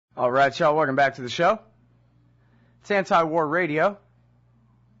All right, y'all, welcome back to the show. It's Anti-War Radio.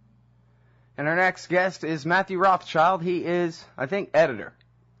 And our next guest is Matthew Rothschild. He is, I think, editor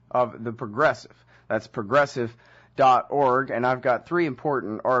of The Progressive. That's progressive.org. And I've got 3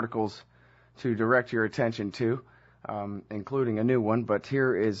 important articles to direct your attention to, including a new one. But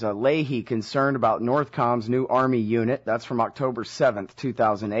here is Leahy concerned about Northcom's new Army unit. That's from October 7th,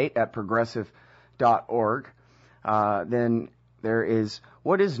 2008 at progressive.org. Then there is,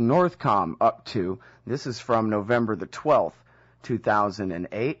 what is Northcom up to? This is from November the 12th,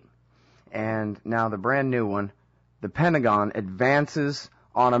 2008. And now the brand new one, the Pentagon advances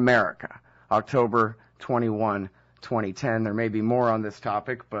on America, October 21, 2010. There may be more on this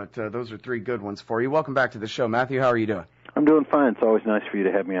topic, but those are 3 good ones for you. Welcome back to the show. Matthew, how are you doing? I'm doing fine. It's always nice for you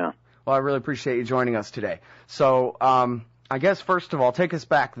to have me on. Well, I really appreciate you joining us today. So I guess, first of all, take us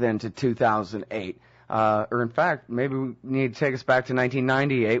back then to 2008. Or in fact, maybe we need to take us back to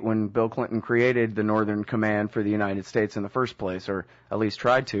 1998 when Bill Clinton created the Northern Command for the United States in the first place, or at least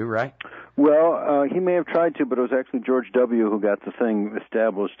tried to, right? Well, he may have tried to, but it was actually George W. who got the thing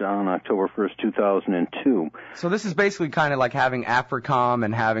established on October 1st, 2002. So this is basically kind of like having AFRICOM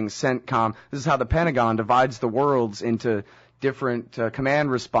and having CENTCOM. This is how the Pentagon divides the worlds into different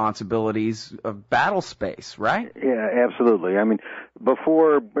command responsibilities of battle space, right? Yeah, absolutely. I mean,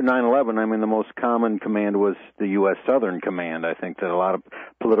 before 9/11, the most common command was the U.S. Southern Command. I think that a lot of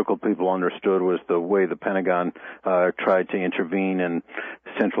political people understood was the way the Pentagon tried to intervene in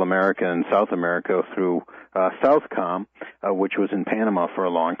Central America and South America through Southcom, which was in Panama for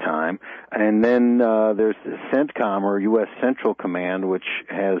a long time. And then there's CENTCOM, or U.S. Central Command, which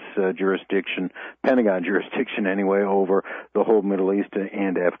has jurisdiction, Pentagon jurisdiction anyway, over the whole Middle East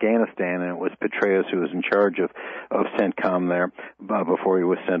and Afghanistan. And it was Petraeus who was in charge of CENTCOM there before he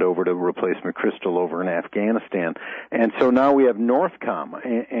was sent over to replace McChrystal over in Afghanistan. And so now we have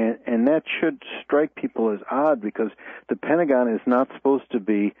NORTHCOM, and that should strike people as odd because the Pentagon is not supposed to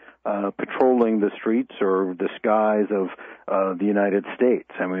be patrolling the streets or the skies of the United States.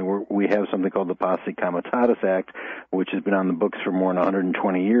 I mean, we have something called the Posse Comitatus Act, which has been on the books for more than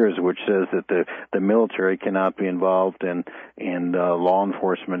 120 years, which says that the military cannot be involved in law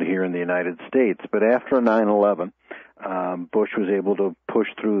enforcement here in the United States. But after 9/11, Bush was able to push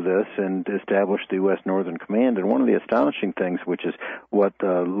through this and establish the U.S. Northern Command. And one of the astonishing things, which is what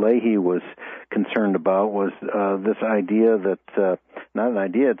Leahy was concerned about, was this idea that, not an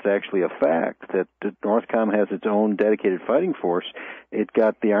idea, it's actually a fact, that NORTHCOM has its own dedicated fighting force. It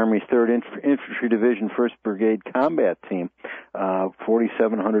got the Army's 3rd Infantry Division, 1st Brigade Combat Team,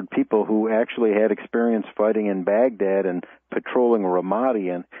 4,700 people who actually had experience fighting in Baghdad and patrolling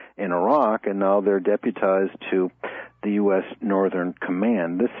Ramadi in Iraq, and now they're deputized to the U.S. Northern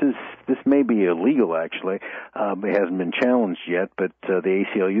Command. This may be illegal, actually. It hasn't been challenged yet, but the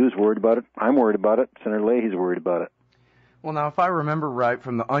ACLU is worried about it. I'm worried about it. Senator Leahy's worried about it. Well, now, if I remember right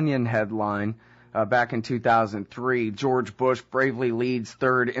from the Onion headline back in 2003, George Bush bravely leads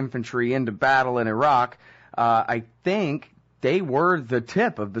 3rd Infantry into battle in Iraq, I think they were the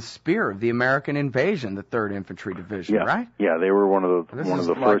tip of the spear of the American invasion, the 3rd Infantry Division, right? Yeah, they were one of the this one is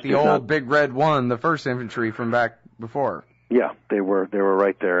of the like first. The old Big Red One, the 1st Infantry from back before. Yeah, they were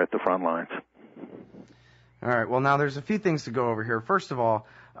right there at the front lines. All right. Well, now there's a few things to go over here. First of all,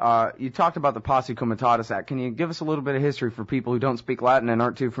 you talked about the Posse Comitatus Act. Can you give us a little bit of history for people who don't speak Latin and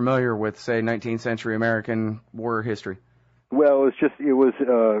aren't too familiar with, say, 19th century American war history? Well, it was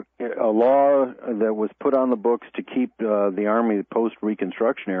a law that was put on the books to keep the Army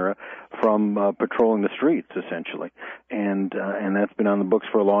post-Reconstruction era from patrolling the streets, essentially, and that's been on the books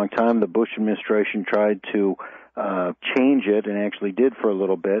for a long time. The Bush administration tried to change it, and actually did for a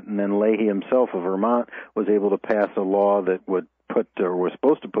little bit, and then Leahy himself of Vermont was able to pass a law that would put, or was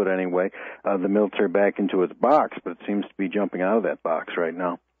supposed to put anyway, the military back into its box, but it seems to be jumping out of that box right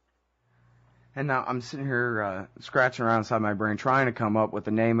now. And now I'm sitting here scratching around inside my brain trying to come up with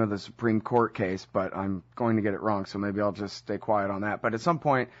the name of the Supreme Court case, but I'm going to get it wrong, so maybe I'll just stay quiet on that. But at some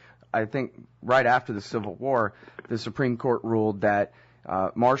point, I think right after the Civil War, the Supreme Court ruled that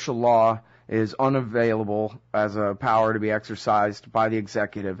martial law is unavailable as a power to be exercised by the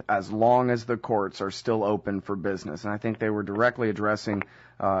executive as long as the courts are still open for business. And I think they were directly addressing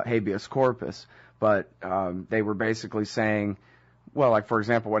habeas corpus, but they were basically saying, well, like, for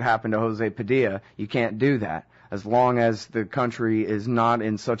example, what happened to Jose Padilla, you can't do that. As long as the country is not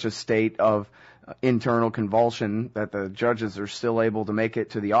in such a state of internal convulsion that the judges are still able to make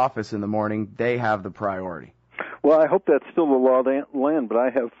it to the office in the morning, they have the priority. Well, I hope that's still the law of the land, but I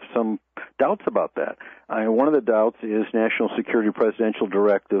have some doubts about that. One of the doubts is National Security Presidential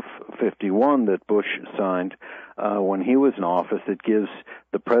Directive 51 that Bush signed when he was in office. It gives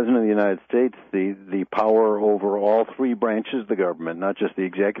the President of the United States the power over all three branches of the government, not just the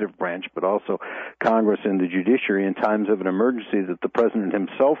executive branch, but also Congress and the judiciary in times of an emergency that the President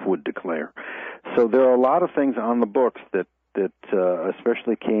himself would declare. So there are a lot of things on the books that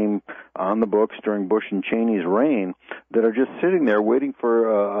especially came on the books during Bush and Cheney's reign that are just sitting there waiting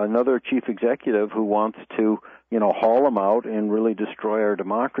for another chief executive who wants to, haul them out and really destroy our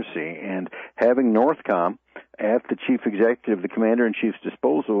democracy. And having NORTHCOM at the chief executive, the commander-in-chief's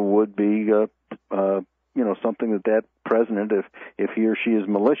disposal would be, something that president, if he or she is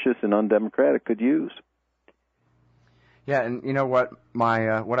malicious and undemocratic, could use. Yeah, and you know what?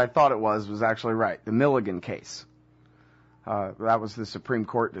 What I thought it was actually right. The Milligan case. That was the Supreme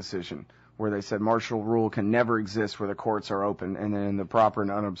Court decision where they said martial rule can never exist where the courts are open, and then the proper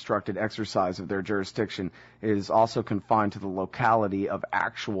and unobstructed exercise of their jurisdiction is also confined to the locality of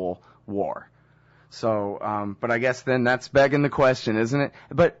actual war. So, but I guess then that's begging the question, isn't it?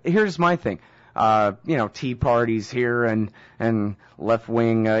 But here's my thing. Tea parties here and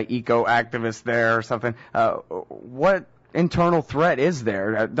left-wing eco-activists there or something. What internal threat is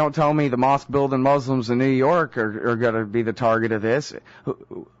there? Don't tell me the mosque-building Muslims in New York are going to be the target of this.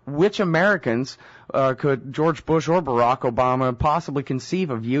 Which Americans could George Bush or Barack Obama possibly conceive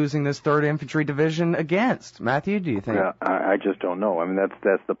of using this 3rd Infantry Division against? Matthew, do you think? Yeah, I just don't know. I mean,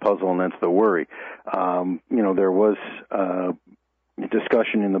 that's the puzzle and that's the worry. There was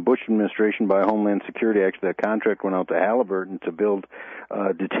discussion in the Bush administration by Homeland Security. Actually, that contract went out to Halliburton to build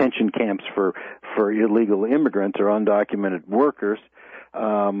detention camps for illegal immigrants or undocumented workers,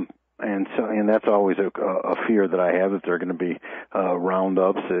 and that's always a fear that I have, that there are going to be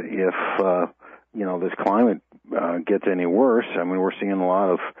roundups if this climate gets any worse. I mean, we're seeing a lot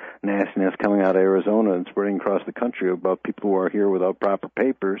of nastiness coming out of Arizona and spreading across the country about people who are here without proper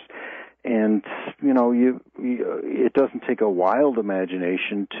papers. And, it doesn't take a wild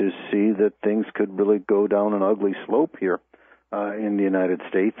imagination to see that things could really go down an ugly slope here in the United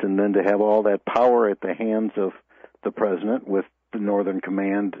States, and then to have all that power at the hands of the president with the Northern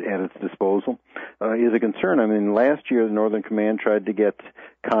Command at its disposal is a concern. I mean, last year the Northern Command tried to get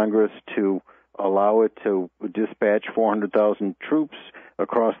Congress to allow it to dispatch 400,000 troops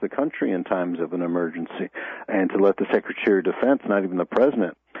across the country in times of an emergency, and to let the Secretary of Defense, not even the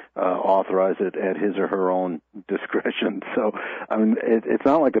President, authorize it at his or her own discretion. So, I mean, it's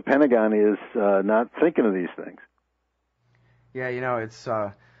not like the Pentagon is not thinking of these things. Yeah,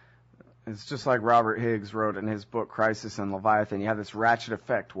 it's just like Robert Higgs wrote in his book Crisis and Leviathan. You have this ratchet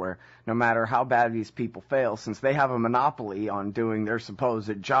effect where no matter how bad these people fail, since they have a monopoly on doing their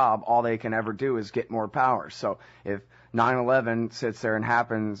supposed job, all they can ever do is get more power. So if 9/11 sits there and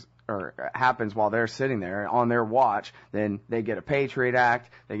happens while they're sitting there on their watch, then they get a Patriot Act,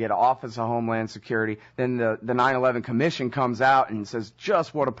 they get an Office of Homeland Security, then the 9/11 Commission comes out and says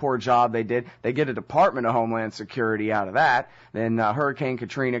just what a poor job they did. They get a Department of Homeland Security out of that. Then Hurricane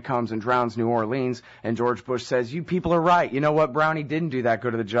Katrina comes and drowns New Orleans, and George Bush says, you people are right. You know what? Brownie didn't do that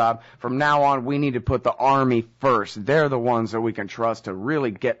good of a job. From now on, we need to put the Army first. They're the ones that we can trust to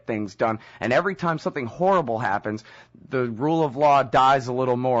really get things done. And every time something horrible happens, the rule of law dies a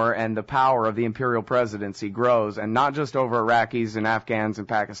little more, and the power of the imperial presidency grows, and not just over Iraqis and Afghans and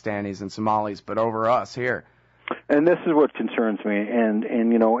Pakistanis and Somalis, but over us here. And this is what concerns me. And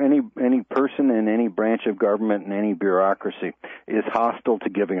any person in any branch of government and any bureaucracy is hostile to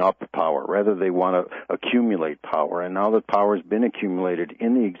giving up power. Rather, they want to accumulate power. And now that power has been accumulated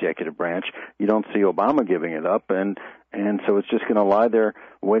in the executive branch, you don't see Obama giving it up. And so it's just going to lie there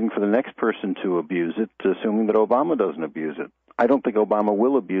waiting for the next person to abuse it, assuming that Obama doesn't abuse it. I don't think Obama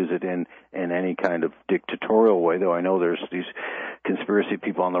will abuse it in any kind of dictatorial way, though I know there's these conspiracy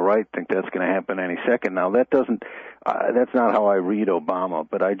people on the right think that's going to happen any second. Now, that's not how I read Obama,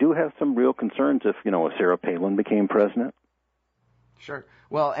 but I do have some real concerns if, Sarah Palin became president. Sure.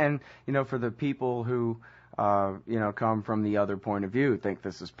 Well, and, for the people who, come from the other point of view, think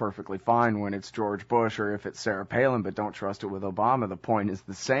this is perfectly fine when it's George Bush or if it's Sarah Palin, but don't trust it with Obama, the point is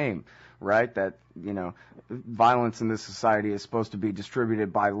the same, right? That, violence in this society is supposed to be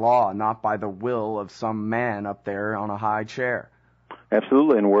distributed by law, not by the will of some man up there on a high chair.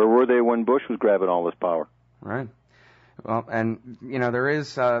 Absolutely. And where were they when Bush was grabbing all this power? Right. Well, and,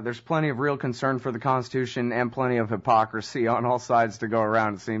 there's plenty of real concern for the Constitution and plenty of hypocrisy on all sides to go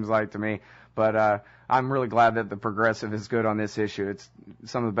around, it seems like to me. But I'm really glad that the Progressive is good on this issue. It's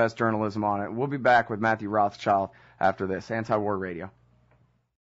some of the best journalism on it. We'll be back with Matthew Rothschild after this. Anti-War Radio.